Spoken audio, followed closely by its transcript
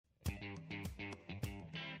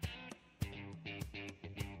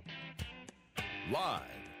Live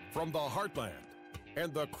from the heartland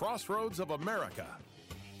and the crossroads of America,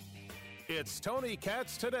 it's Tony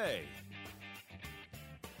Katz Today.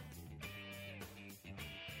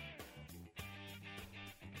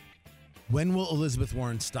 When will Elizabeth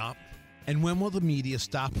Warren stop? And when will the media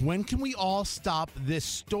stop? When can we all stop this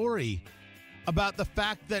story about the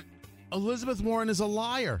fact that Elizabeth Warren is a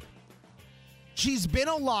liar? She's been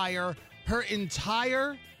a liar her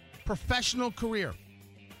entire professional career.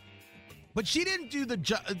 But she didn't do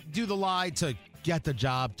the lie to get the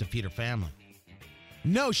job to feed her family.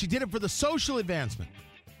 No, she did it for the social advancement.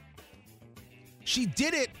 She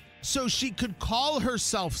did it so she could call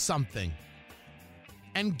herself something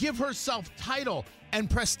and give herself title and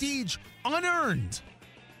prestige unearned.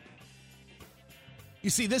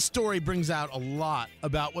 You see, this story brings out a lot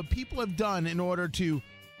about what people have done in order to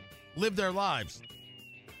live their lives.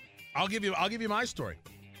 I'll give you my story.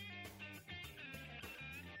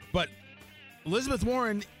 But Elizabeth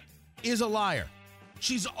Warren is a liar.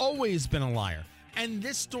 She's always been a liar. And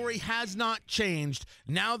this story has not changed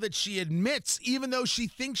now that she admits, even though she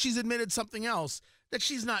thinks she's admitted something else, that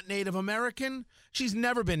she's not Native American. She's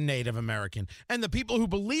never been Native American. And the people who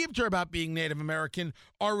believed her about being Native American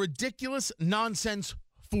are ridiculous, nonsense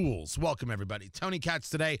fools. Welcome, everybody. Tony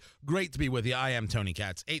Katz Today. Great to be with you. I am Tony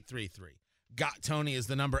Katz. 833. Got Tony is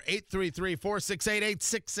the number.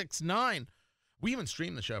 833-468-8669. We even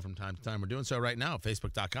stream the show from time to time. We're doing so right now.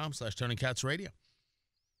 Facebook.com/Tony Katz Radio.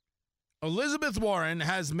 Elizabeth Warren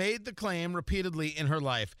has made the claim repeatedly in her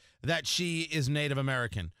life that she is Native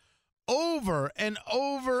American. Over and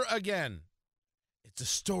over again. It's a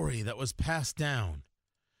story that was passed down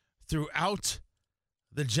throughout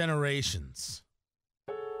the generations.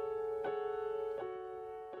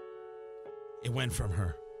 It went from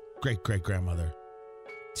her great-great-grandmother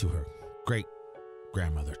to her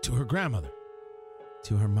great-grandmother to her grandmother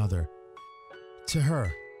to her mother to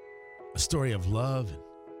her. A story of love and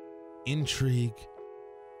intrigue.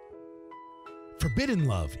 Forbidden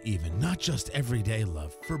love, even, not just everyday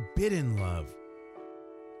love. Forbidden love.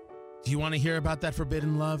 Do you want to hear about that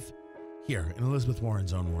forbidden love? Here, in Elizabeth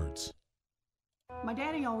Warren's own words. My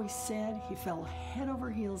daddy always said he fell head over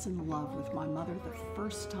heels in love with my mother the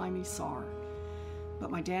first time he saw her. But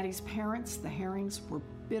my daddy's parents, the Herrings, were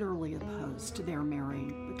bitterly opposed to their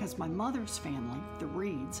marrying because my mother's family, the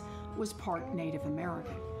Reeds, was part Native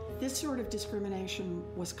American. This sort of discrimination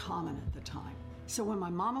was common at the time. So when my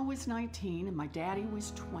mama was 19 and my daddy was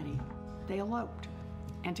 20, they eloped.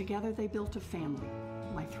 And together they built a family,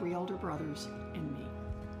 my 3 older brothers and me.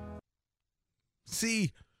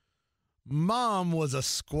 See, Mom was a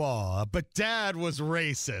squaw, but Dad was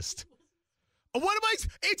racist.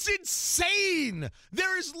 It's insane.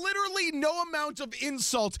 There is literally no amount of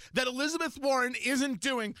insult that Elizabeth Warren isn't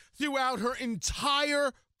doing throughout her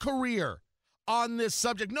entire career on this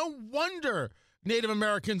subject. No wonder Native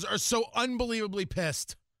Americans are so unbelievably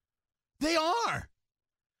pissed. They are.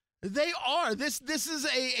 They are. This is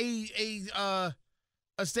a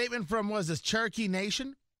statement from, what is this, Cherokee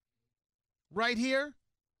Nation? Right here.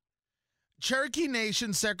 Cherokee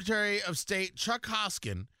Nation Secretary of State Chuck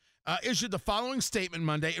Hoskin issued the following statement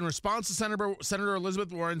Monday in response to Senator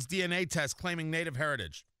Elizabeth Warren's DNA test claiming Native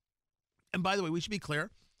heritage. And by the way, we should be clear.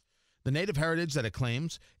 The Native heritage that it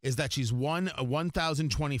claims is that she's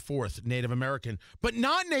 1,024th Native American, but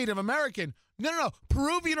not Native American. No,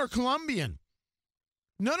 Peruvian or Colombian.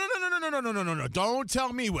 No. Don't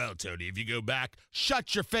tell me, well, Tony, if you go back,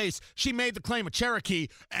 shut your face. She made the claim of Cherokee,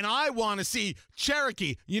 and I want to see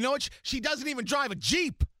Cherokee. You know what? She doesn't even drive a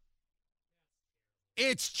Jeep.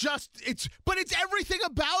 But it's everything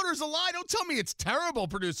about her's a lie. Don't tell me it's terrible,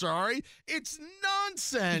 producer Ari. It's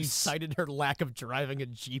nonsense. You cited her lack of driving a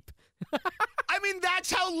Jeep. I mean,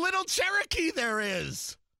 that's how little Cherokee there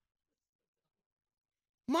is.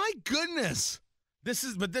 My goodness. This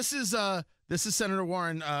is Senator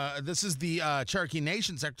Warren. This is the Cherokee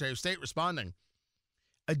Nation Secretary of State responding.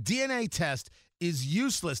 A DNA test is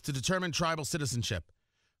useless to determine tribal citizenship.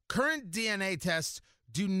 Current DNA tests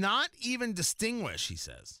do not even distinguish, he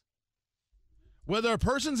says, whether a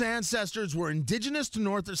person's ancestors were indigenous to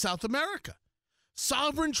North or South America.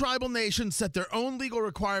 Sovereign tribal nations set their own legal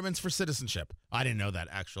requirements for citizenship. I didn't know that,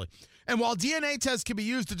 actually. And while DNA tests can be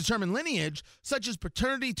used to determine lineage, such as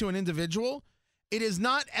paternity to an individual, it is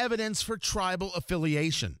not evidence for tribal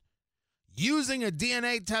affiliation. Using a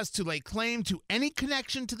DNA test to lay claim to any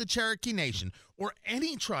connection to the Cherokee Nation or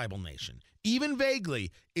any tribal nation, even vaguely,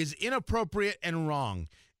 is inappropriate and wrong.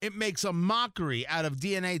 It makes a mockery out of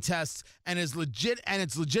DNA tests and its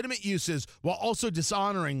legitimate uses, while also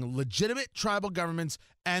dishonoring legitimate tribal governments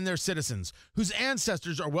and their citizens, whose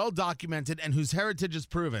ancestors are well documented and whose heritage is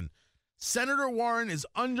proven, Senator Warren is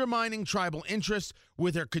undermining tribal interests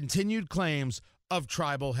with her continued claims of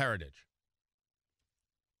tribal heritage.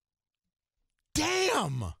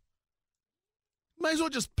 Damn! Might as well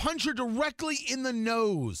just punch her directly in the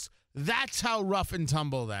nose. That's how rough and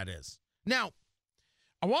tumble that is. Now,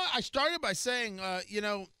 I started by saying,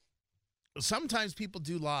 sometimes people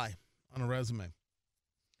do lie on a resume.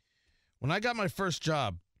 When I got my first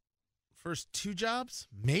job, first 2 jobs,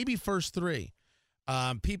 maybe first 3,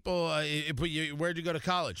 people, where'd you go to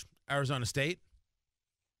college? Arizona State.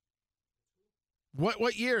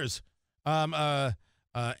 What years?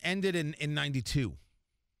 Ended in 92.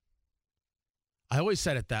 I always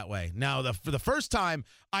said it that way. Now, for the first time,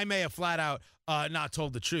 I may have flat out not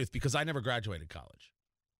told the truth because I never graduated college.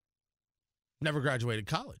 Never graduated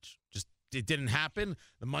college. Just, it didn't happen.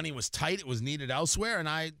 The money was tight. It was needed elsewhere, and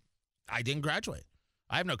I didn't graduate.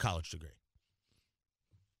 I have no college degree.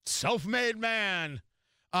 Self-made man.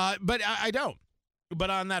 But I don't. But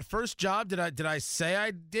on that first job, did I say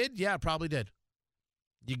I did? Yeah, I probably did.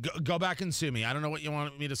 You go back and sue me. I don't know what you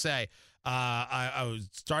want me to say. I was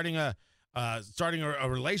starting a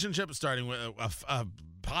relationship, starting with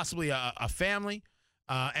possibly a family,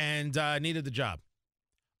 and needed the job.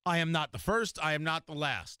 I am not the first. I am not the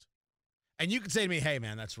last. And you could say to me, "Hey,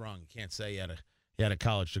 man, that's wrong. You can't say you had a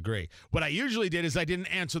college degree." What I usually did is I didn't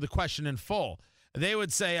answer the question in full. They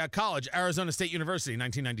would say college, Arizona State University,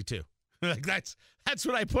 1992. Like that's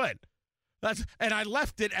what I put. And I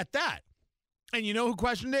left it at that. And you know who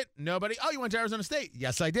questioned it? Nobody. Oh, you went to Arizona State?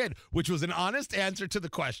 Yes, I did, which was an honest answer to the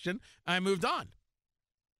question. I moved on.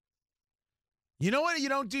 You know what you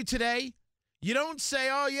don't do today? You don't say,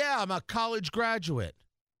 "Oh, yeah, I'm a college graduate."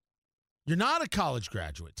 You're not a college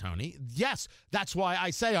graduate, Tony. Yes, that's why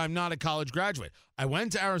I say I'm not a college graduate. I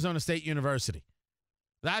went to Arizona State University.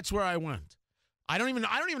 That's where I went. I don't even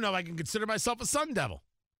know if I can consider myself a Sun Devil.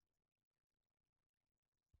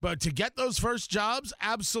 But to get those first jobs,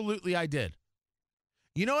 absolutely I did.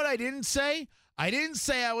 You know what I didn't say? I didn't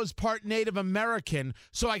say I was part Native American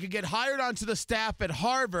so I could get hired onto the staff at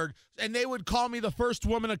Harvard and they would call me the first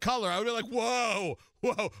woman of color. I would be like, whoa,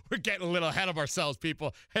 we're getting a little ahead of ourselves,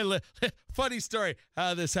 people. Hey, funny story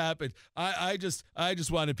how this happened. I just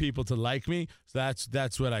wanted people to like me. So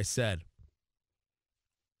that's what I said.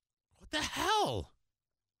 What the hell?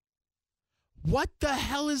 What the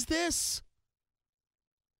hell is this?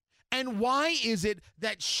 And why is it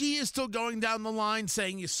that she is still going down the line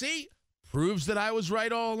saying, "You see, proves that I was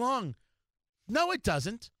right all along"? No, it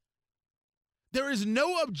doesn't. There is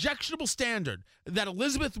no objectionable standard that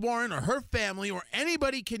Elizabeth Warren or her family or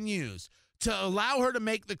anybody can use to allow her to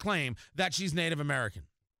make the claim that she's Native American.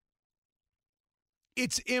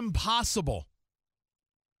 It's impossible.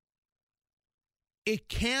 It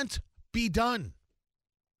can't be done.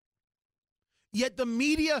 Yet the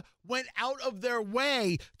media went out of their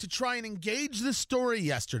way to try and engage this story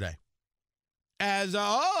yesterday. As,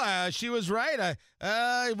 she was right.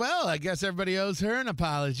 Well, I guess everybody owes her an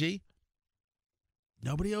apology.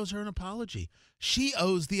 Nobody owes her an apology. She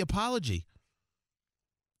owes the apology.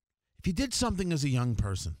 If you did something as a young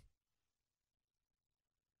person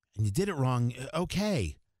and you did it wrong,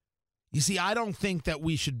 okay. You see, I don't think that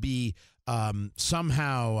we should be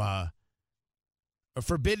somehow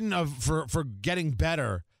forbidden for getting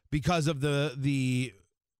better because of the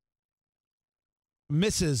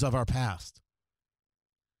misses of our past.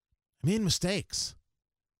 I made mistakes.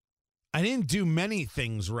 I didn't do many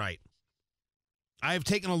things right. I have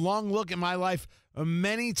taken a long look at my life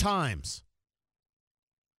many times.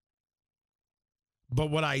 But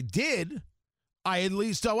what I did, I at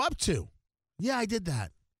least owe up to. Yeah, I did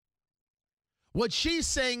that. What she's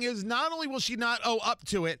saying is not only will she not owe up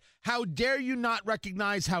to it, how dare you not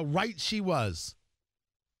recognize how right she was?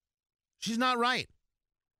 She's not right.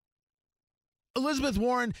 Elizabeth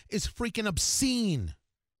Warren is freaking obscene.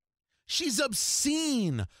 She's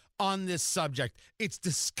obscene on this subject. It's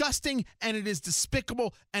disgusting and it is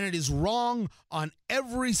despicable and it is wrong on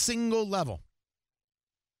every single level.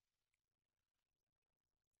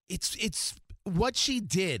 It's what she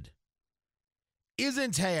did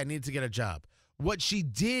isn't, "Hey, I need to get a job." What she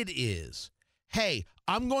did is, "Hey,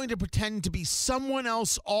 I'm going to pretend to be someone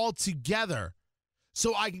else altogether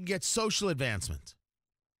so I can get social advancement."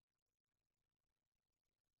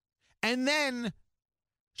 And then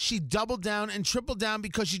she doubled down and tripled down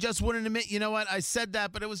because she just wouldn't admit, "You know what, I said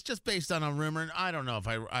that, but it was just based on a rumor, and I don't know if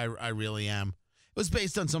I really am. It was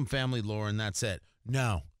based on some family lore, and that's it."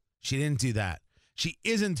 No, she didn't do that. She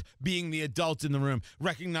isn't being the adult in the room,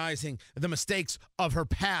 recognizing the mistakes of her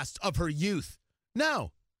past, of her youth.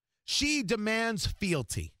 No, she demands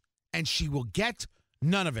fealty, and she will get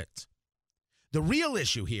none of it. The real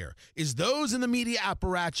issue here is those in the media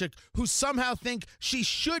apparatchik who somehow think she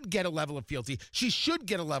should get a level of fealty, she should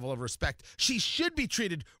get a level of respect, she should be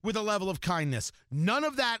treated with a level of kindness. None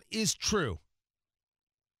of that is true.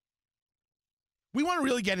 We want to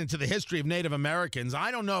really get into the history of Native Americans.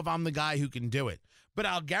 I don't know if I'm the guy who can do it, but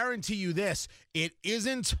I'll guarantee you this, it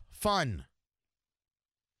isn't fun.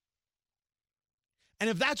 And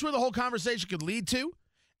if that's where the whole conversation could lead to,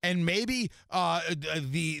 and maybe a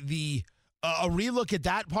relook at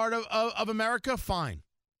that part of America, fine.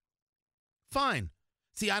 Fine.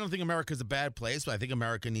 See, I don't think America's a bad place, but I think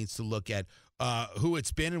America needs to look at who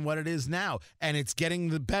it's been and what it is now. And it's getting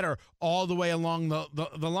the better all the way along the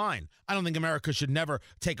line. I don't think America should never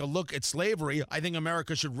take a look at slavery. I think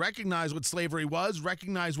America should recognize what slavery was,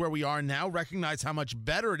 recognize where we are now, recognize how much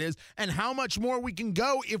better it is, and how much more we can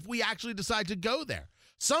go if we actually decide to go there.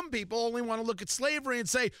 Some people only want to look at slavery and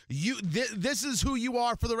say, this is who you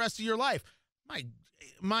are for the rest of your life.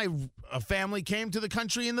 My family came to the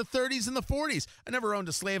country in the 30s and the 40s. I never owned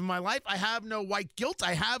a slave in my life. I have no white guilt.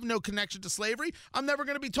 I have no connection to slavery. I'm never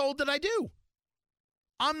going to be told that I do.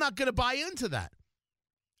 I'm not going to buy into that.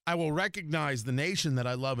 I will recognize the nation that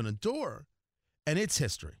I love and adore and its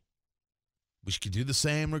history. We should do the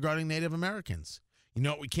same regarding Native Americans. You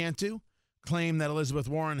know what we can't do? Claim that Elizabeth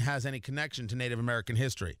Warren has any connection to Native American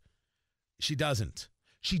history. She doesn't.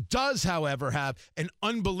 She does, however, have an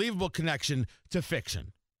unbelievable connection to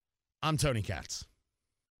fiction. I'm Tony Katz.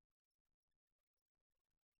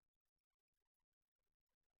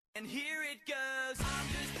 And here it goes. I'm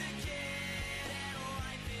just a kid and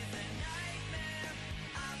life is a nightmare.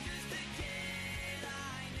 I'm just a kid,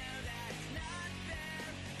 I know that's not fair.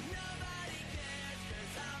 Nobody cares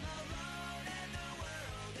 'cause I'm alone and the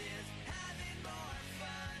world is having more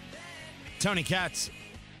fun than me. Tony Katz,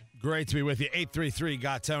 great to be with you.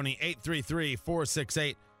 833-GOT-TONY,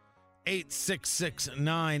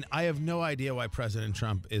 833-468-8669. I have no idea why President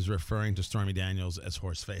Trump is referring to Stormy Daniels as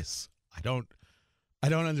horseface. I don't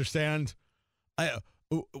understand. The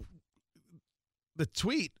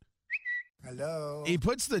tweet. Hello. He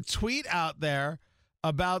puts the tweet out there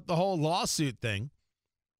about the whole lawsuit thing,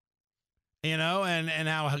 you know, and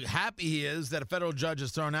how happy he is that a federal judge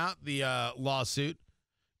has thrown out the lawsuit,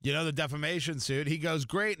 you know, the defamation suit. He goes,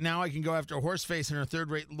 great, now I can go after Horseface and her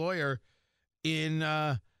third-rate lawyer in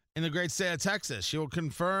the great state of Texas. She will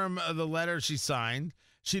confirm the letter she signed.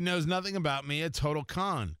 She knows nothing about me, a total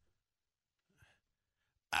con.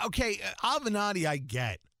 Okay, Avenatti, I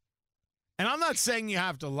get. And I'm not saying you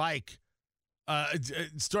have to like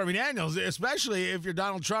Stormy Daniels, especially if you're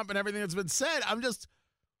Donald Trump and everything that's been said. I'm just,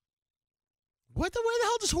 where the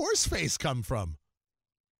hell does Horseface come from?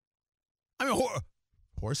 I mean,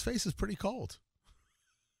 Horseface is pretty cold.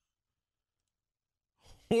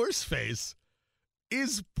 Horseface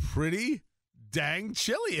is pretty dang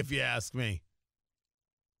chilly, if you ask me.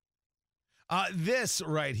 This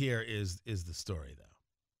right here is the story, though.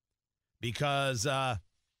 Because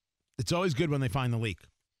it's always good when they find the leak.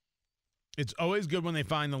 It's always good when they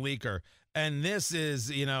find the leaker. And this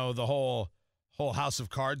is, you know, the whole House of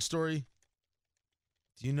Cards story.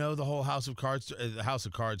 Do you know the whole House of Cards? The House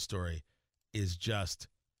of Cards story is just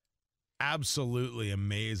absolutely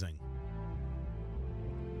amazing.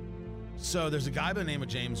 So there's a guy by the name of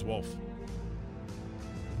James Wolfe.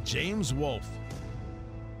 James Wolfe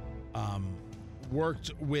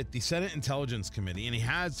worked with the Senate Intelligence Committee, and he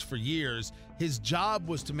has for years. His job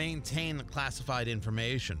was to maintain classified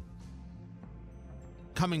information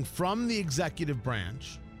coming from the executive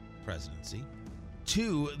branch, presidency,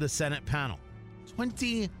 to the Senate panel.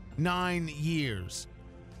 29 years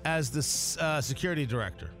as the security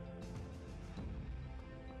director.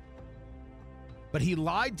 But he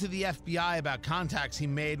lied to the FBI about contacts he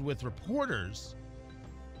made with reporters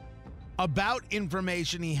about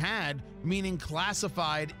information he had, meaning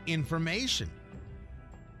classified information.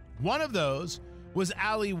 One of those was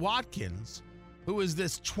Allie Watkins, who is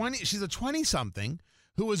she's a 20-something,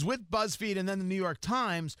 who was with BuzzFeed and then the New York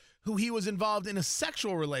Times, who he was involved in a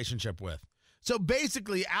sexual relationship with. So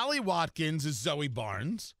basically, Allie Watkins is Zoe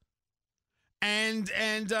Barnes, and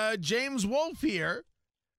James Wolfe here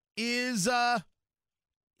is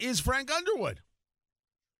Frank Underwood.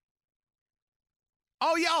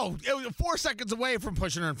 Oh, yeah, it was 4 seconds away from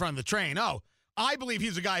pushing her in front of the train. Oh, I believe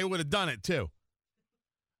he's the guy who would have done it, too.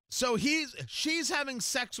 So she's having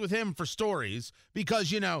sex with him for stories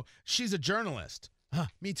because, you know, she's a journalist.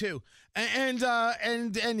 Me too.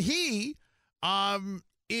 And he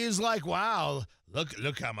is like, wow,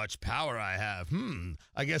 look how much power I have.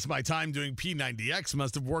 I guess my time doing P90X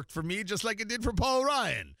must have worked for me just like it did for Paul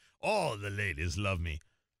Ryan. All the ladies love me.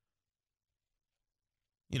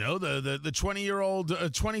 You know, the 20-year-old,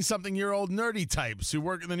 20-something-year-old nerdy types who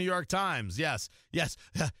work in the New York Times. Yes.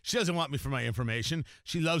 She doesn't want me for my information.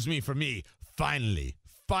 She loves me for me. Finally,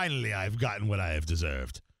 I've gotten what I have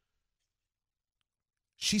deserved.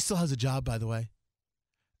 She still has a job, by the way.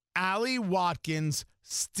 Allie Watkins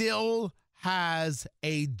still has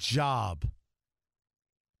a job,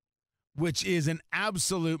 which is an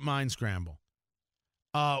absolute mind scramble.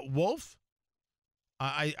 Wolf?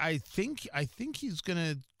 I think he's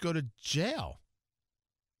gonna go to jail.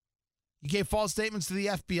 You gave false statements to the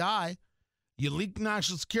FBI. You leaked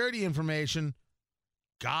national security information.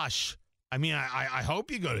 Gosh, I mean, I hope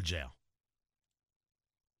you go to jail.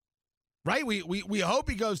 Right? We hope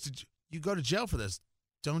he goes to. You go to jail for this,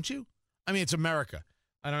 don't you? I mean, it's America.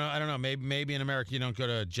 I don't know. Maybe in America you don't go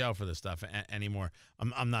to jail for this stuff anymore.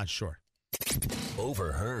 I'm not sure.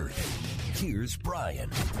 Overheard. Here's Brian.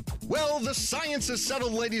 Well, the science is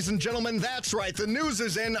settled, ladies and gentlemen. That's right. The news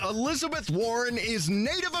is in. Elizabeth Warren is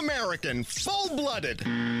Native American, full-blooded.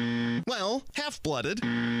 Well, half-blooded.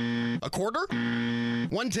 A quarter?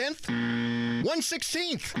 1/10?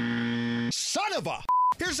 1/16? Son of a...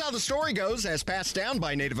 Here's how the story goes, as passed down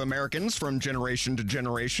by Native Americans from generation to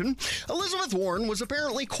generation. Elizabeth Warren was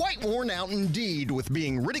apparently quite worn out indeed with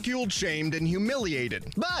being ridiculed, shamed, and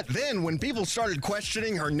humiliated. But then when people started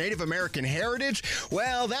questioning her Native American heritage,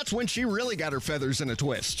 well, that's when she really got her feathers in a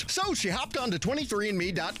twist. So she hopped onto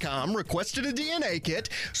 23andme.com, requested a DNA kit,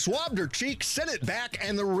 swabbed her cheek, sent it back,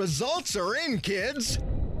 and the results are in, kids.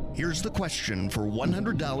 Here's the question for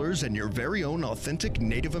 $100 and your very own authentic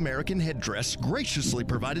Native American headdress, graciously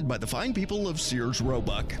provided by the fine people of Sears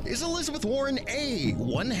Roebuck. Is Elizabeth Warren A,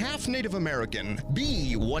 1/2 Native American,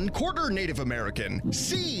 B, 1/4 Native American,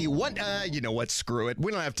 C, you know what, screw it.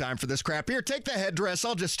 We don't have time for this crap. Here, take the headdress.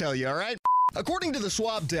 I'll just tell you, all right? According to the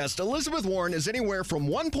swab test, Elizabeth Warren is anywhere from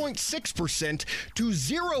 1.6% to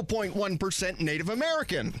 0.1% Native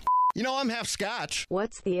American. You know, I'm half Scotch.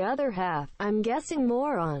 What's the other half? I'm guessing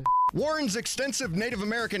moron. Warren's extensive Native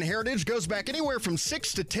American heritage goes back anywhere from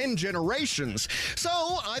 6 to 10 generations. So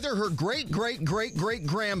either her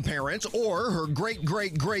great-great-great-great-grandparents or her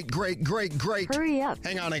great-great-great-great-great-great... Hurry up.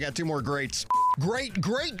 Hang on, I got 2 more greats.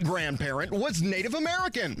 Great-great-grandparent was Native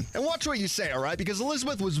American. And watch what you say, all right? Because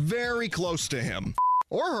Elizabeth was very close to him.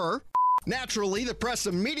 Or her. Naturally, the press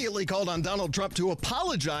immediately called on Donald Trump to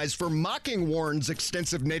apologize for mocking Warren's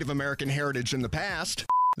extensive Native American heritage in the past.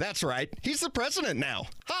 That's right, he's the president now.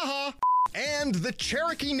 Ha ha! And the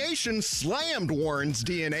Cherokee Nation slammed Warren's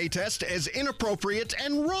DNA test as inappropriate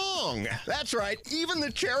and wrong. That's right, even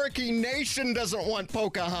the Cherokee Nation doesn't want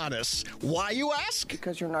Pocahontas. Why, you ask?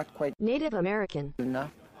 Because you're not quite Native American.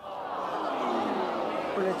 enough.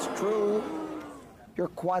 But it's true. You're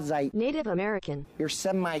quasi. Native American. You're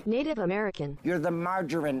semi. Native American. You're the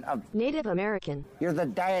margarine of. Native American. You're the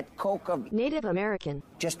Diet Coke of. Native American.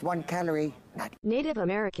 Just 1 calorie. Not Native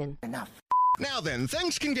American. enough. Now then,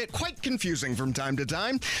 things can get quite confusing from time to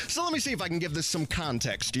time, so let me see if I can give this some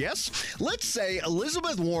context, yes? Let's say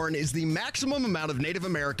Elizabeth Warren is the maximum amount of Native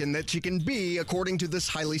American that she can be according to this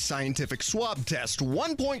highly scientific swab test,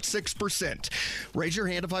 1.6%. Raise your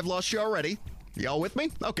hand if I've lost you already. Y'all with me?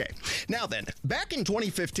 Okay. Now then, back in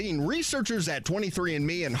 2015, researchers at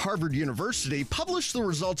 23andMe and Harvard University published the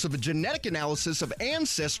results of a genetic analysis of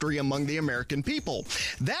ancestry among the American people.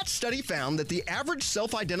 That study found that the average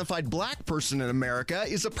self-identified black person in America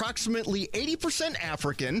is approximately 80%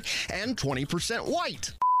 African and 20%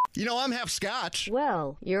 white. You know, I'm half Scotch.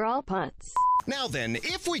 Well, you're all putz. Now then,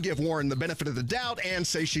 if we give Warren the benefit of the doubt and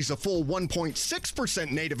say she's a full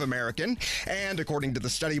 1.6% Native American, and according to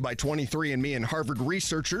the study by 23andMe and Harvard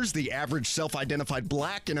researchers, the average self-identified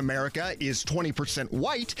black in America is 20%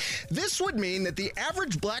 white, this would mean that the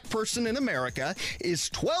average black person in America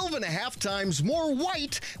is 12.5 times more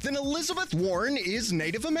white than Elizabeth Warren is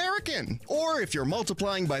Native American. Or if you're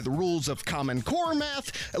multiplying by the rules of Common Core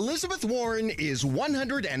math, Elizabeth Warren is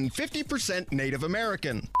 150% Native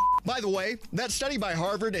American. By the way, that study by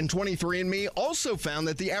Harvard and 23andMe also found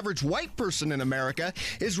that the average white person in America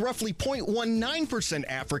is roughly 0.19%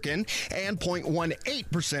 African and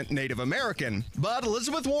 0.18% Native American. But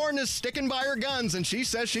Elizabeth Warren is sticking by her guns and she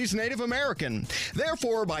says she's Native American.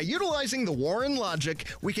 Therefore, by utilizing the Warren logic,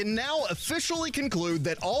 we can now officially conclude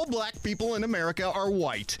that all black people in America are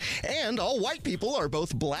white, and all white people are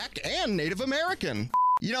both black and Native American.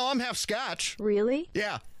 You know, I'm half Scotch. Really?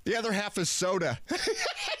 Yeah. The other half is soda.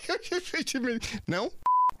 No?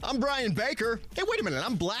 I'm Brian Baker. Hey, wait a minute.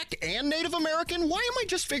 I'm black and Native American? Why am I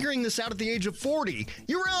just figuring this out at the age of 40?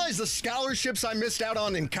 You realize the scholarships I missed out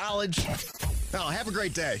on in college? Oh, have a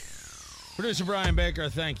great day. Producer Brian Baker,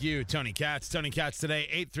 thank you. Tony Katz. Tony Katz today,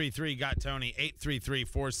 833-GOT-TONY,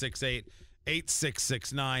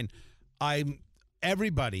 833-468-8669.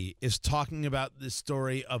 Everybody is talking about this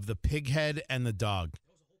story of the pig head and the dog.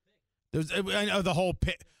 I know the whole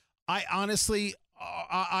pig. I honestly,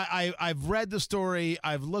 I've read the story,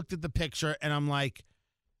 I've looked at the picture, and I'm like,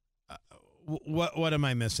 what am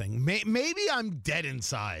I missing? Maybe I'm dead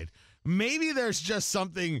inside. Maybe there's just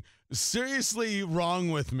something seriously wrong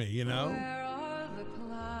with me, you know?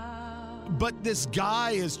 But this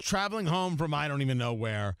guy is traveling home from I don't even know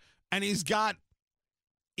where, and he's got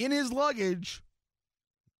in his luggage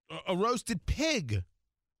a roasted pig.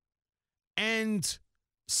 And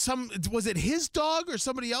was it his dog or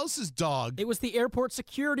somebody else's dog? It was the airport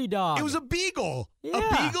security dog. It was a beagle. Yeah. A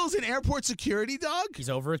beagle's an airport security dog? He's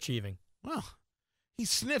overachieving. Well, he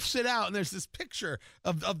sniffs it out, and there's this picture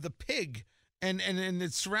of the pig, and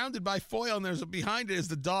it's surrounded by foil, and there's behind it is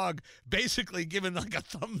the dog basically giving like a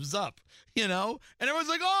thumbs up, you know? And everyone's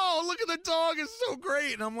like, oh, look at the dog, it's so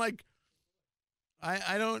great. And I'm like,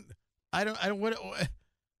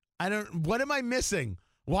 what am I missing?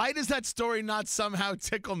 Why does that story not somehow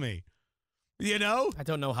tickle me? You know? I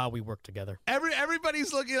don't know how we work together.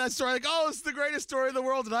 Everybody's looking at that story like, oh, it's the greatest story in the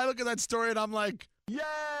world. And I look at that story and I'm like, yay,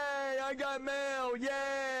 I got mail,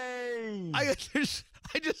 yay. I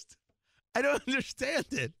don't understand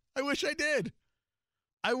it. I wish I did.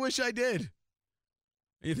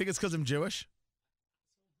 You think it's because I'm Jewish?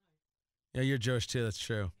 Yeah, you're Jewish too. That's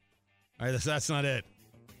true. All right, that's not it.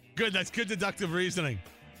 Good. That's good deductive reasoning.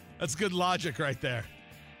 That's good logic right there.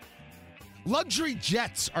 Luxury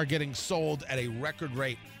jets are getting sold at a record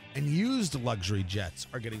rate, and used luxury jets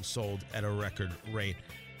are getting sold at a record rate.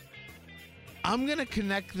 I'm going to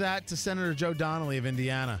connect that to Senator Joe Donnelly of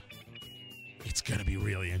Indiana. It's going to be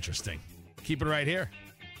really interesting. Keep it right here.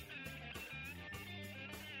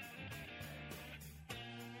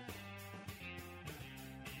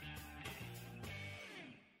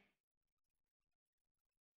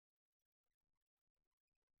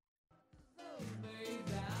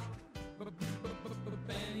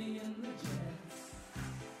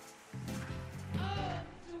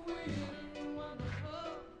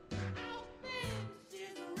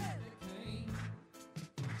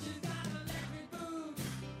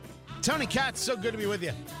 Tony Katz, so good to be with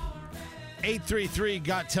you.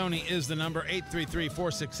 833-GOT-TONY is the number,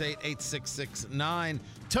 833-468-8669.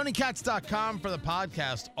 TonyKatz.com for the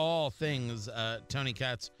podcast, all things Tony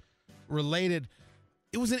Katz related.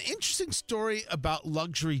 It was an interesting story about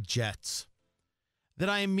luxury jets that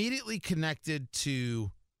I immediately connected to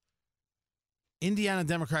Indiana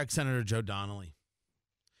Democratic Senator Joe Donnelly.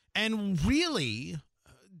 And really,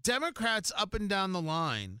 Democrats up and down the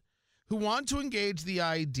line who want to engage the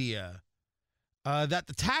idea that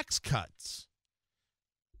the tax cuts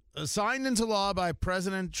signed into law by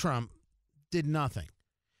President Trump did nothing.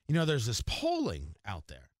 You know, there's this polling out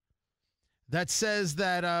there that says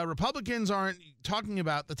that Republicans aren't talking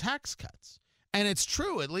about the tax cuts. And it's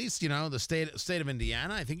true, at least, you know, the state of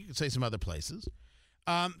Indiana, I think you could say some other places,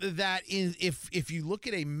 that if you look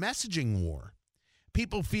at a messaging war,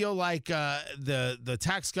 people feel like the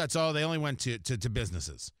tax cuts, they only went to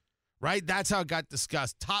businesses. Right? That's how it got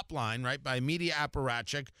discussed top line, right, by media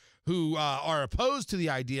apparatchik who are opposed to the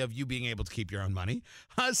idea of you being able to keep your own money.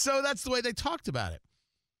 So that's the way they talked about it.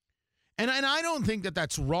 And I don't think that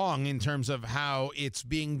that's wrong in terms of how it's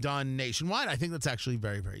being done nationwide. I think that's actually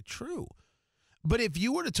very, very true. But if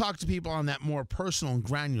you were to talk to people on that more personal and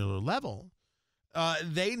granular level,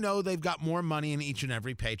 they know they've got more money in each and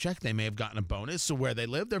every paycheck. They may have gotten a bonus. So where they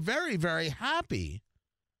live, they're very, very happy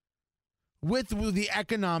with the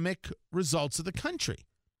economic results of the country.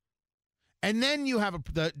 And then you have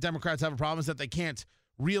the Democrats have a problem is that they can't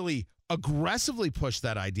really aggressively push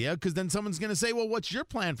that idea because then someone's going to say, well, what's your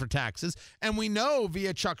plan for taxes? And we know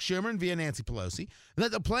via Chuck Schumer and via Nancy Pelosi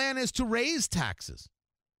that the plan is to raise taxes.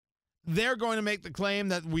 They're going to make the claim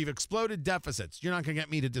that we've exploded deficits. You're not going to get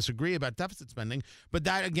me to disagree about deficit spending, but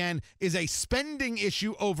that, again, is a spending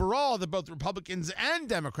issue overall that both Republicans and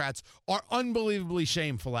Democrats are unbelievably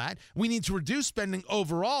shameful at. We need to reduce spending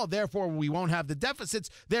overall. Therefore, we won't have the deficits.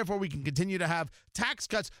 Therefore, we can continue to have tax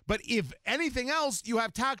cuts. But if anything else, you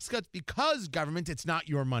have tax cuts because, government, it's not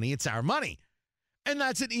your money, it's our money. And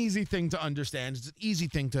that's an easy thing to understand. It's an easy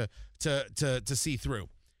thing to see through.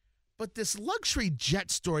 But this luxury jet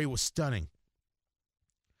story was stunning.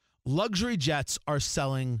 Luxury jets are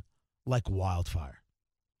selling like wildfire.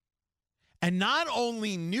 And not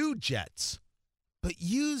only new jets, but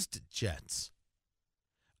used jets.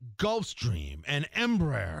 Gulfstream and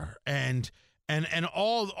Embraer and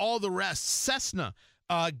all the rest, Cessna,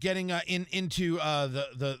 getting into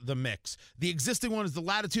the mix. The existing one is the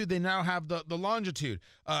Latitude. They now have the Longitude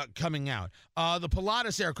coming out. The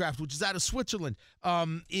Pilatus aircraft, which is out of Switzerland,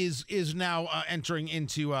 is now entering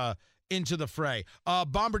into the fray.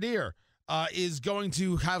 Bombardier is going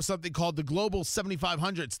to have something called the Global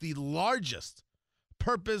 7500. It's the largest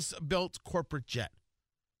purpose-built corporate jet.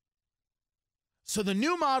 So the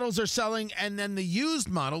new models are selling, and then the used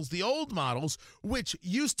models, the old models, which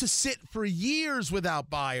used to sit for years without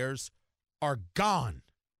buyers, are gone.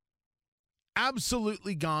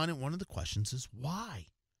 Absolutely gone. And one of the questions is why?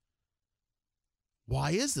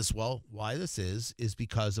 Why is this? Well, why this is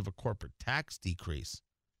because of a corporate tax decrease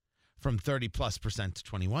from 30+% to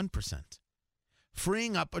 21%,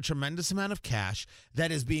 freeing up a tremendous amount of cash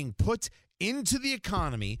that is being put into the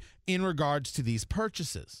economy in regards to these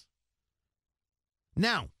purchases.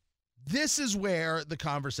 Now, this is where the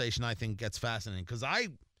conversation, I think, gets fascinating, because I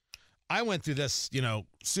went through this,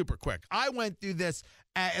 super quick. I went through this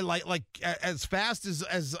as fast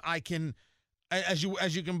as I can, as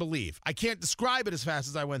you can believe. I can't describe it as fast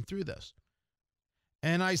as I went through this.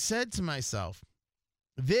 And I said to myself,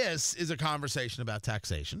 this is a conversation about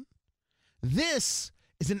taxation. This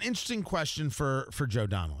is an interesting question for Joe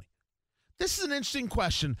Donnelly. This is an interesting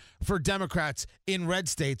question for Democrats in red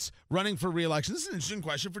states running for re-election. This is an interesting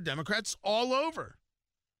question for Democrats all over.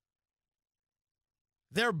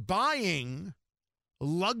 They're buying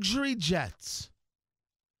luxury jets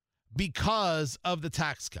because of the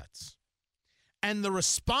tax cuts. And the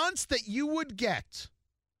response that you would get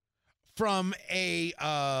from a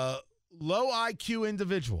low IQ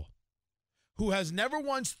individual who has never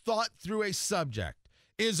once thought through a subject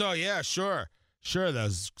is, oh, yeah, sure,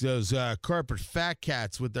 those corporate fat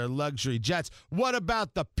cats with their luxury jets. What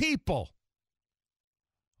about the people?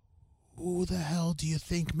 Who the hell do you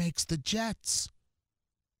think makes the jets?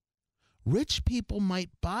 Rich people might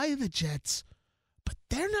buy the jets, but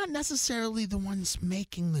they're not necessarily the ones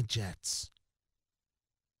making the jets.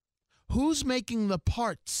 Who's making the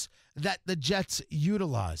parts that the jets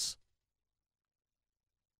utilize?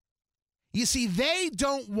 You see, they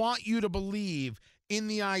don't want you to believe in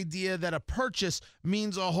the idea that a purchase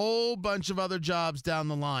means a whole bunch of other jobs down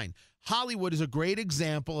the line. Hollywood is a great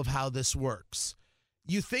example of how this works.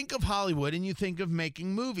 You think of Hollywood and you think of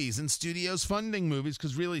making movies and studios funding movies,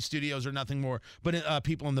 because really studios are nothing more but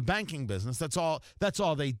people in the banking business. That's all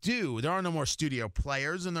they do. There are no more studio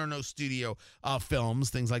players and there are no studio films,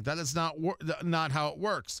 things like that. That's not how it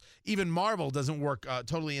works. Even Marvel doesn't work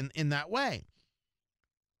totally in that way.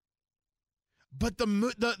 But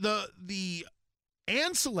the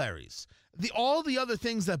ancillaries, all the other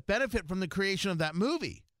things that benefit from the creation of that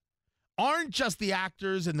movie aren't just the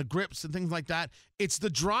actors and the grips and things like that. It's the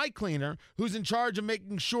dry cleaner who's in charge of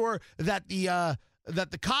making sure that the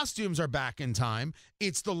costumes are back in time.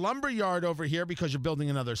 It's the lumber yard over here because you're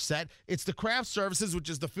building another set. It's the craft services, which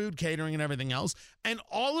is the food catering and everything else. And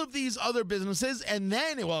all of these other businesses. And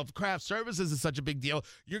then, well, if craft services is such a big deal,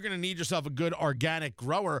 you're going to need yourself a good organic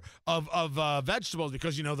grower of vegetables,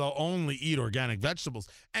 because, they'll only eat organic vegetables,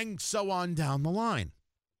 and so on down the line.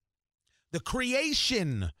 The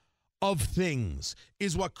creation of things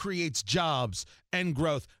is what creates jobs and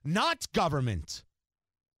growth, not government.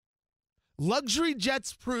 Luxury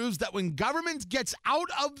jets proves that when government gets out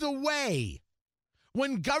of the way,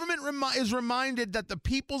 when government is reminded that the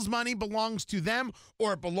people's money belongs to them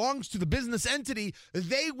or it belongs to the business entity,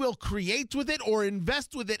 they will create with it or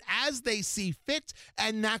invest with it as they see fit,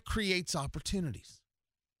 and that creates opportunities.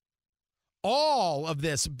 All of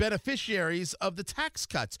this beneficiaries of the tax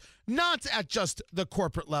cuts, not at just the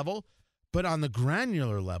corporate level, but on the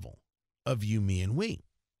granular level of you, me, and we.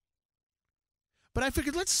 But I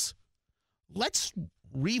figured let's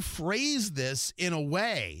rephrase this in a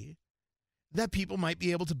way that people might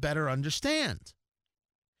be able to better understand.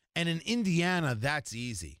 And in Indiana, that's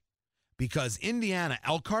easy, because Indiana,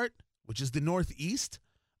 Elkhart, which is the northeast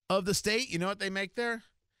of the state, you know what they make there?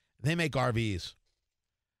 They make RVs.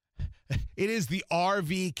 It is the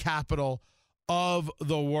RV capital of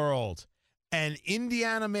the world. And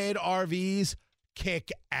Indiana-made RVs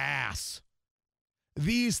kick ass.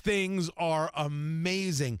 These things are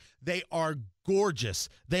amazing. They are gorgeous.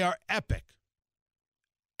 They are epic.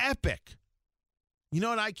 Epic. You know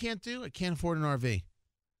what I can't do? I can't afford an RV.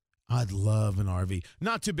 I'd love an RV.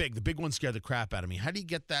 Not too big. The big ones scare the crap out of me. How do you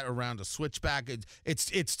get that around a switchback?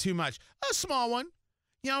 It's too much. A small one.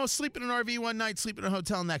 Sleep in an RV one night, sleep in a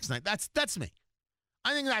hotel next night. That's me.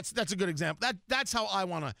 I think that's a good example. That's how I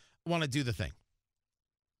want to do the thing.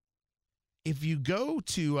 If you go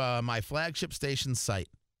to my flagship station site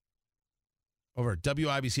over at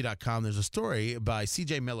WIBC.com, there's a story by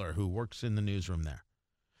CJ Miller, who works in the newsroom there.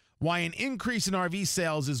 why an increase in RV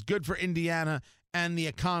sales is good for Indiana and the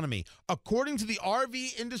economy. According to the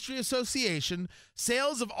RV Industry Association,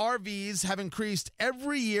 sales of RVs have increased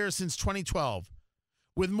every year since 2012,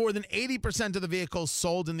 with more than 80% of the vehicles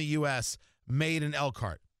sold in the U.S. made in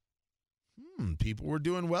Elkhart. People were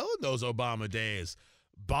doing well in those Obama days,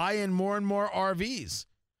 buying more and more RVs.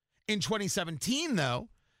 In 2017, though,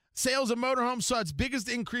 sales of motorhomes saw its biggest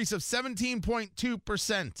increase of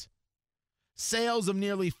 17.2%. Sales of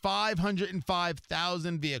nearly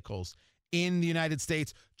 505,000 vehicles in the United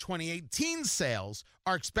States. 2018 sales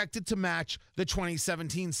are expected to match the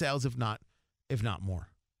 2017 sales, if not more.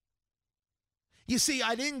 You see,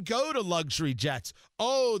 I didn't go to luxury jets.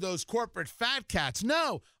 Oh, those corporate fat cats.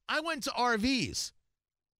 No, I went to RVs.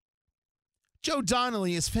 Joe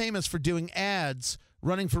Donnelly is famous for doing ads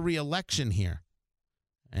running for re-election here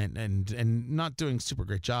and not doing a super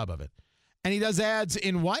great job of it. And he does ads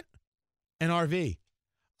in what? An RV.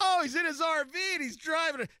 Oh, he's in his RV and he's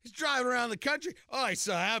driving around the country. Oh, he's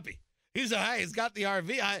so happy. He's got the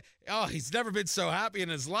RV. He's never been so happy in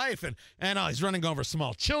his life. And he's running over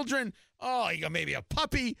small children. Oh, he got maybe a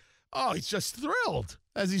puppy. Oh, he's just thrilled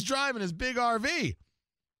as he's driving his big RV.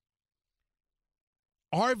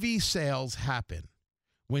 RV sales happen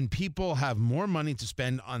when people have more money to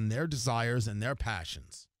spend on their desires and their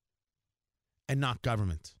passions, and not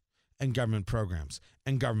government and government programs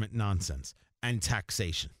and government nonsense and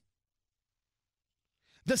taxation.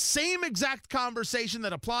 The same exact conversation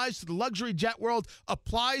that applies to the luxury jet world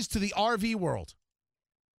applies to the RV world.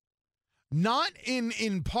 Not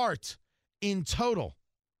in part, in total.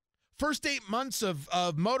 First 8 months of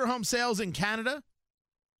motorhome sales in Canada,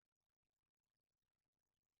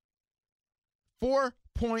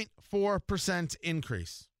 4.4%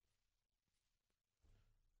 increase.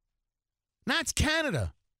 That's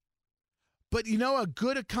Canada. But you know, a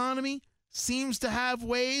good economy seems to have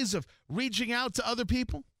ways of reaching out to other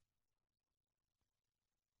people.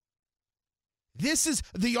 This is,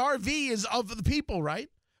 the RV is of the people, right?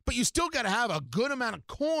 But you still got to have a good amount of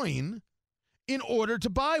coin in order to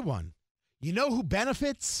buy one. You know who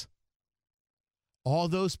benefits? All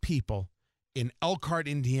those people in Elkhart,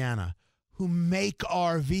 Indiana, who make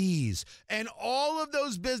RVs, and all of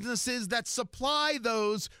those businesses that supply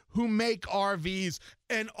those who make RVs,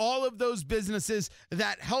 and all of those businesses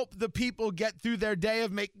that help the people get through their day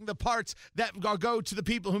of making the parts that go to the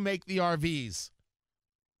people who make the RVs.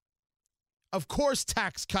 Of course,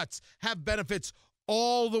 tax cuts have benefits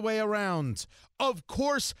all the way around. Of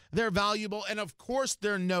course, they're valuable, and of course,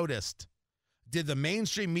 they're noticed. Did the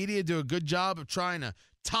mainstream media do a good job of trying to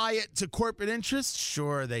tie it to corporate interests?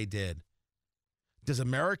 Sure, they did. Do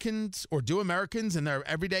Americans in their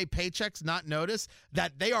everyday paychecks not notice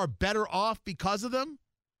that they are better off because of them?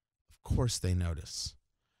 Of course they notice.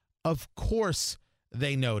 Of course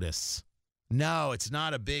they notice. No, it's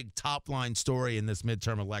not a big top-line story in this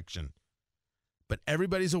midterm election. But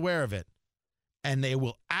everybody's aware of it, and they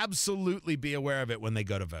will absolutely be aware of it when they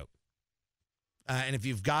go to vote. And if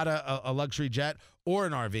you've got a luxury jet or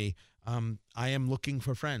an RV, I am looking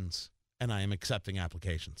for friends, and I am accepting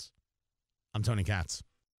applications. I'm Tony Katz.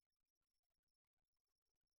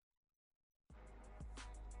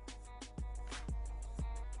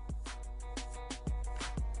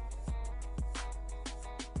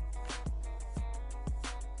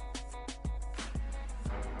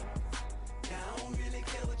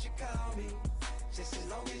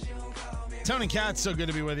 Tony Katz, so good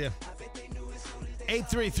to be with you.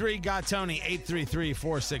 833-GOT-TONY,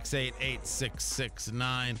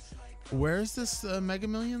 833-468-8669. Where's this Mega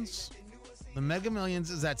Millions? The Mega Millions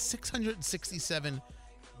is at $667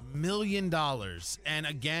 million. And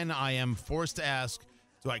again, I am forced to ask,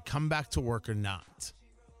 do I come back to work or not?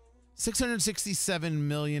 $667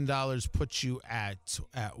 million puts you at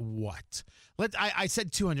what? I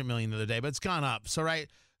said $200 million the other day, but it's gone up. So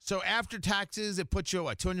after taxes, it puts you at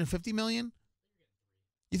what, $250 million?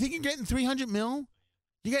 You think you're getting $300 million?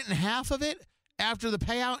 You're getting half of it after the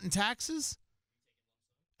payout and taxes?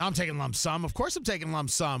 I'm taking lump sum. Of course I'm taking lump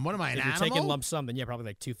sum. What am I, an animal? If you're taking lump sum, then yeah, probably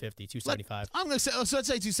like 250, 275. I'm going to say, so let's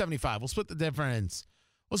say 275. We'll split the difference.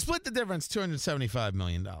 $275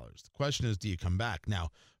 million. The question is, do you come back? Now,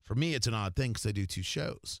 for me, it's an odd thing because I do two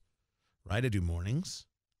shows, right? I do mornings,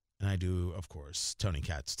 and I do, of course, Tony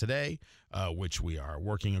Katz Today, which we are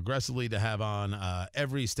working aggressively to have on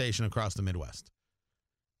every station across the Midwest.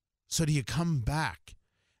 So do you come back?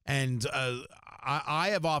 And I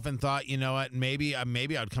have often thought, you know what, maybe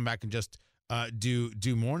I'd come back and just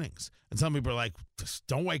do mornings. And some people are like, just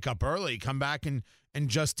don't wake up early. Come back and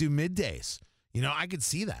just do middays. You know, I could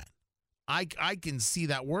see that. I can see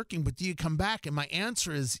that working, but do you come back? And my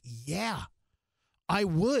answer is, yeah. I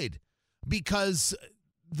would, because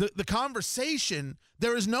the conversation,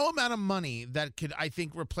 there is no amount of money that could, I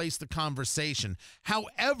think, replace the conversation.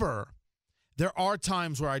 However, there are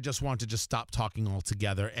times where I just want to just stop talking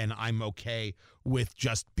altogether, and I'm okay with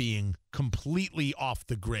just being completely off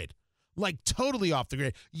the grid. Like, totally off the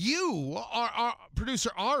grid. You, our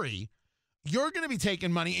producer Ari, you're going to be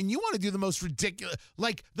taking money, and you want to do the most ridiculous,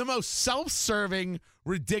 like the most self-serving,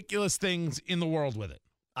 ridiculous things in the world with it.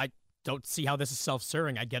 I don't see how this is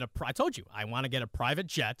self-serving. I told you, I want to get a private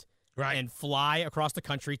jet Right. and fly across the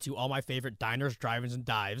country to all my favorite diners, drive-ins, and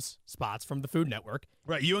dives spots from the Food Network.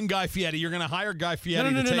 Right, you and Guy Fieri, you're going to hire Guy Fieri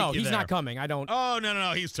to take you He's there. not coming. I don't. Oh,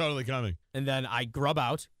 no, he's totally coming. And then I grub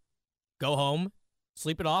out, go home,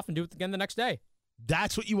 sleep it off, and do it again the next day.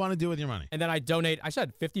 That's what you want to do with your money. And then I donate, I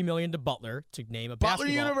said $50 million to Butler to name a Butler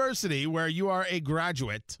basketball. University, where you are a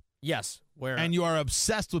graduate. Yes, where And you are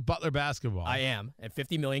obsessed with Butler basketball. I am, and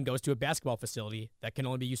 $50 million goes to a basketball facility that can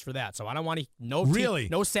only be used for that. So I don't want no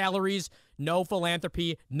salaries, no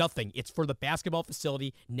philanthropy, nothing. It's for the basketball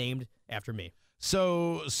facility named after me.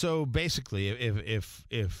 So basically, if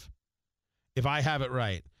I have it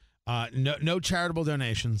right, no charitable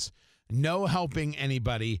donations, no helping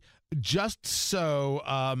anybody, just so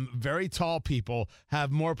very tall people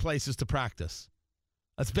have more places to practice.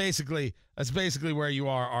 That's basically where you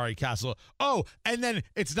are, Ari Castle. Oh, and then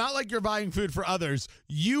it's not like you're buying food for others.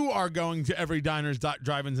 You are going to every diners,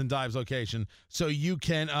 drive-ins, and dives location, so you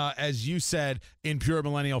can, as you said, in pure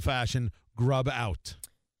millennial fashion, grub out.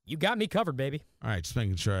 You got me covered, baby. All right, just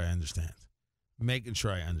making sure I understand.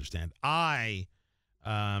 I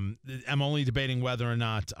am only debating whether or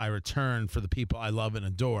not I return for the people I love and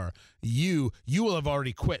adore. You will have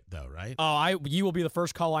already quit, though, right? Oh, you will be the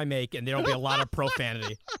first call I make, and there will be a lot of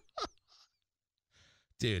profanity.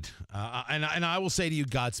 Dude, and I will say to you,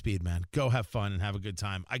 Godspeed, man. Go have fun and have a good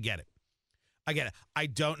time. I get it. I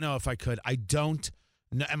don't know if I could. I don't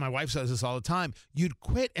know. And my wife says this all the time. You'd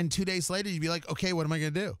quit, and 2 days later, you'd be like, okay, what am I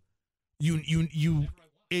going to do?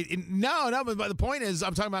 No, but the point is,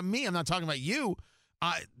 I'm talking about me. I'm not talking about you.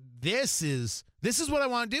 This is what I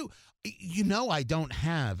want to do. You know, I don't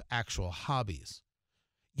have actual hobbies.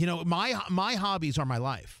 You know, my hobbies are my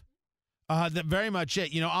life. That very much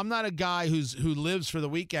it. You know, I'm not a guy who lives for the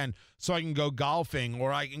weekend so I can go golfing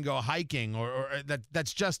or I can go hiking or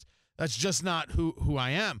that's just not who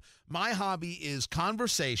I am. My hobby is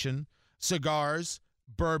conversation, cigars,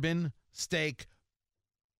 bourbon, steak,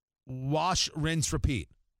 wash, rinse, repeat.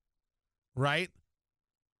 Right?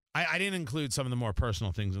 I didn't include some of the more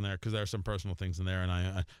personal things in there because there are some personal things in there,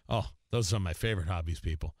 and those are some of my favorite hobbies,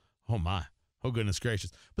 people. Oh my, oh goodness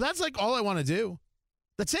gracious! But that's like all I want to do.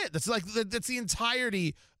 That's it. That's the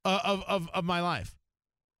entirety of my life.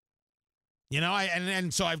 You know,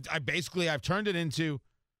 so I've turned it into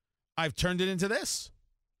this.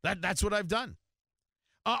 That's what I've done.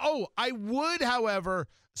 I would, however,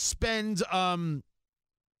 spend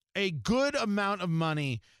a good amount of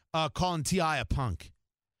money calling T.I. a punk.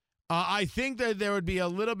 I think that there would be a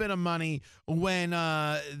little bit of money when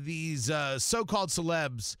these so-called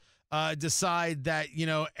celebs decide that, you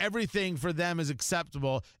know, everything for them is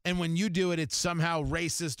acceptable. And when you do it, it's somehow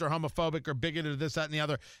racist or homophobic or bigoted or this, that, and the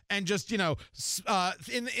other. And just, you know,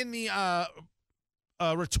 in the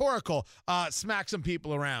rhetorical, smack some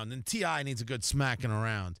people around. And T.I. needs a good smacking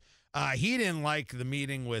around. He didn't like the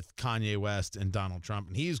meeting with Kanye West and Donald Trump,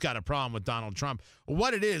 and he's got a problem with Donald Trump.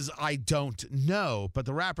 What it is, I don't know, but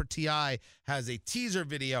the rapper T.I. has a teaser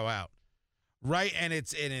video out, right? And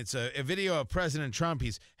it's a video of President Trump.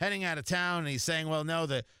 He's heading out of town, and he's saying, well, no,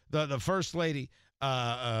 the First Lady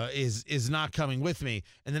is not coming with me.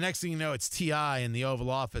 And the next thing you know, it's T.I. in the Oval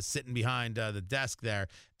Office sitting behind the desk there,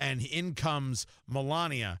 and in comes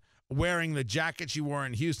Melania, wearing the jacket she wore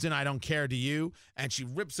in Houston, I Don't Care to You, and she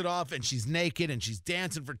rips it off, and she's naked, and she's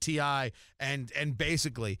dancing for T.I., and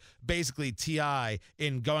basically T.I.,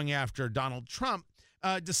 in going after Donald Trump,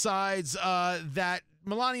 decides that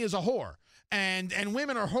Melania is a whore, and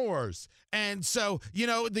women are whores, and so, you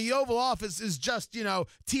know, the Oval Office is just, you know,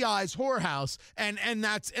 T.I.'s whorehouse, and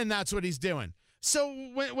that's what he's doing. So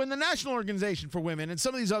when the National Organization for Women and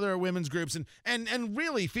some of these other women's groups and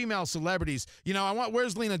really female celebrities, you know,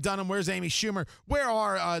 where's Lena Dunham, where's Amy Schumer, where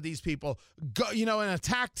are these people, go, you know, and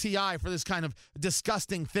attack T.I. for this kind of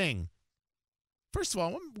disgusting thing? First of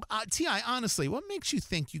all, T.I., honestly, what makes you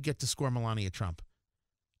think you get to score Melania Trump?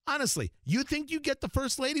 Honestly, you think you get the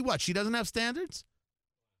First Lady? What, she doesn't have standards?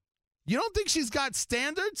 You don't think she's got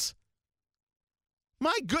standards?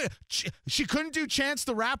 My good, she couldn't do Chance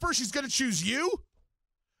the Rapper. She's going to choose you?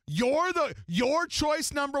 Your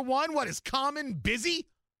choice number one? What is Common busy?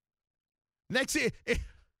 Next,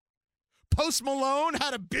 Post Malone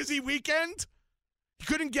had a busy weekend? He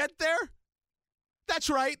couldn't get there? That's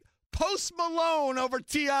right. Post Malone over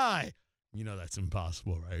T.I. You know that's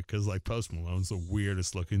impossible, right? Because, like, Post Malone's the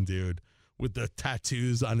weirdest looking dude with the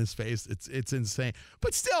tattoos on his face. It's insane.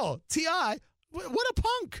 But still, T.I., what a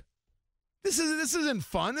punk. This isn't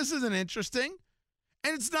fun. This isn't interesting.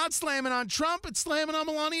 And it's not slamming on Trump. It's slamming on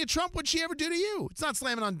Melania Trump. What'd she ever do to you? It's not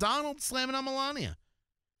slamming on Donald. It's slamming on Melania.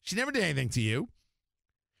 She never did anything to you.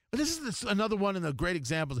 But this is another one of the great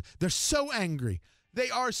examples. They're so angry. They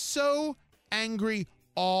are so angry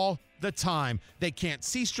all the time. They can't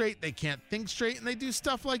see straight. They can't think straight. And they do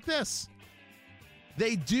stuff like this.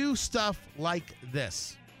 They do stuff like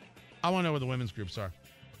this. I want to know where the women's groups are.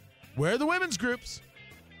 Where are the women's groups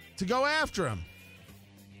to go after them?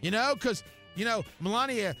 You know, because, you know,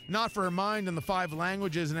 Melania, not for her mind and the 5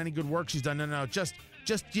 languages and any good work she's done. No, just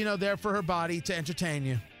you know, there for her body to entertain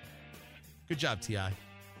you. Good job, T.I.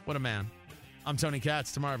 What a man. I'm Tony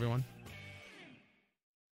Katz. Tomorrow, everyone.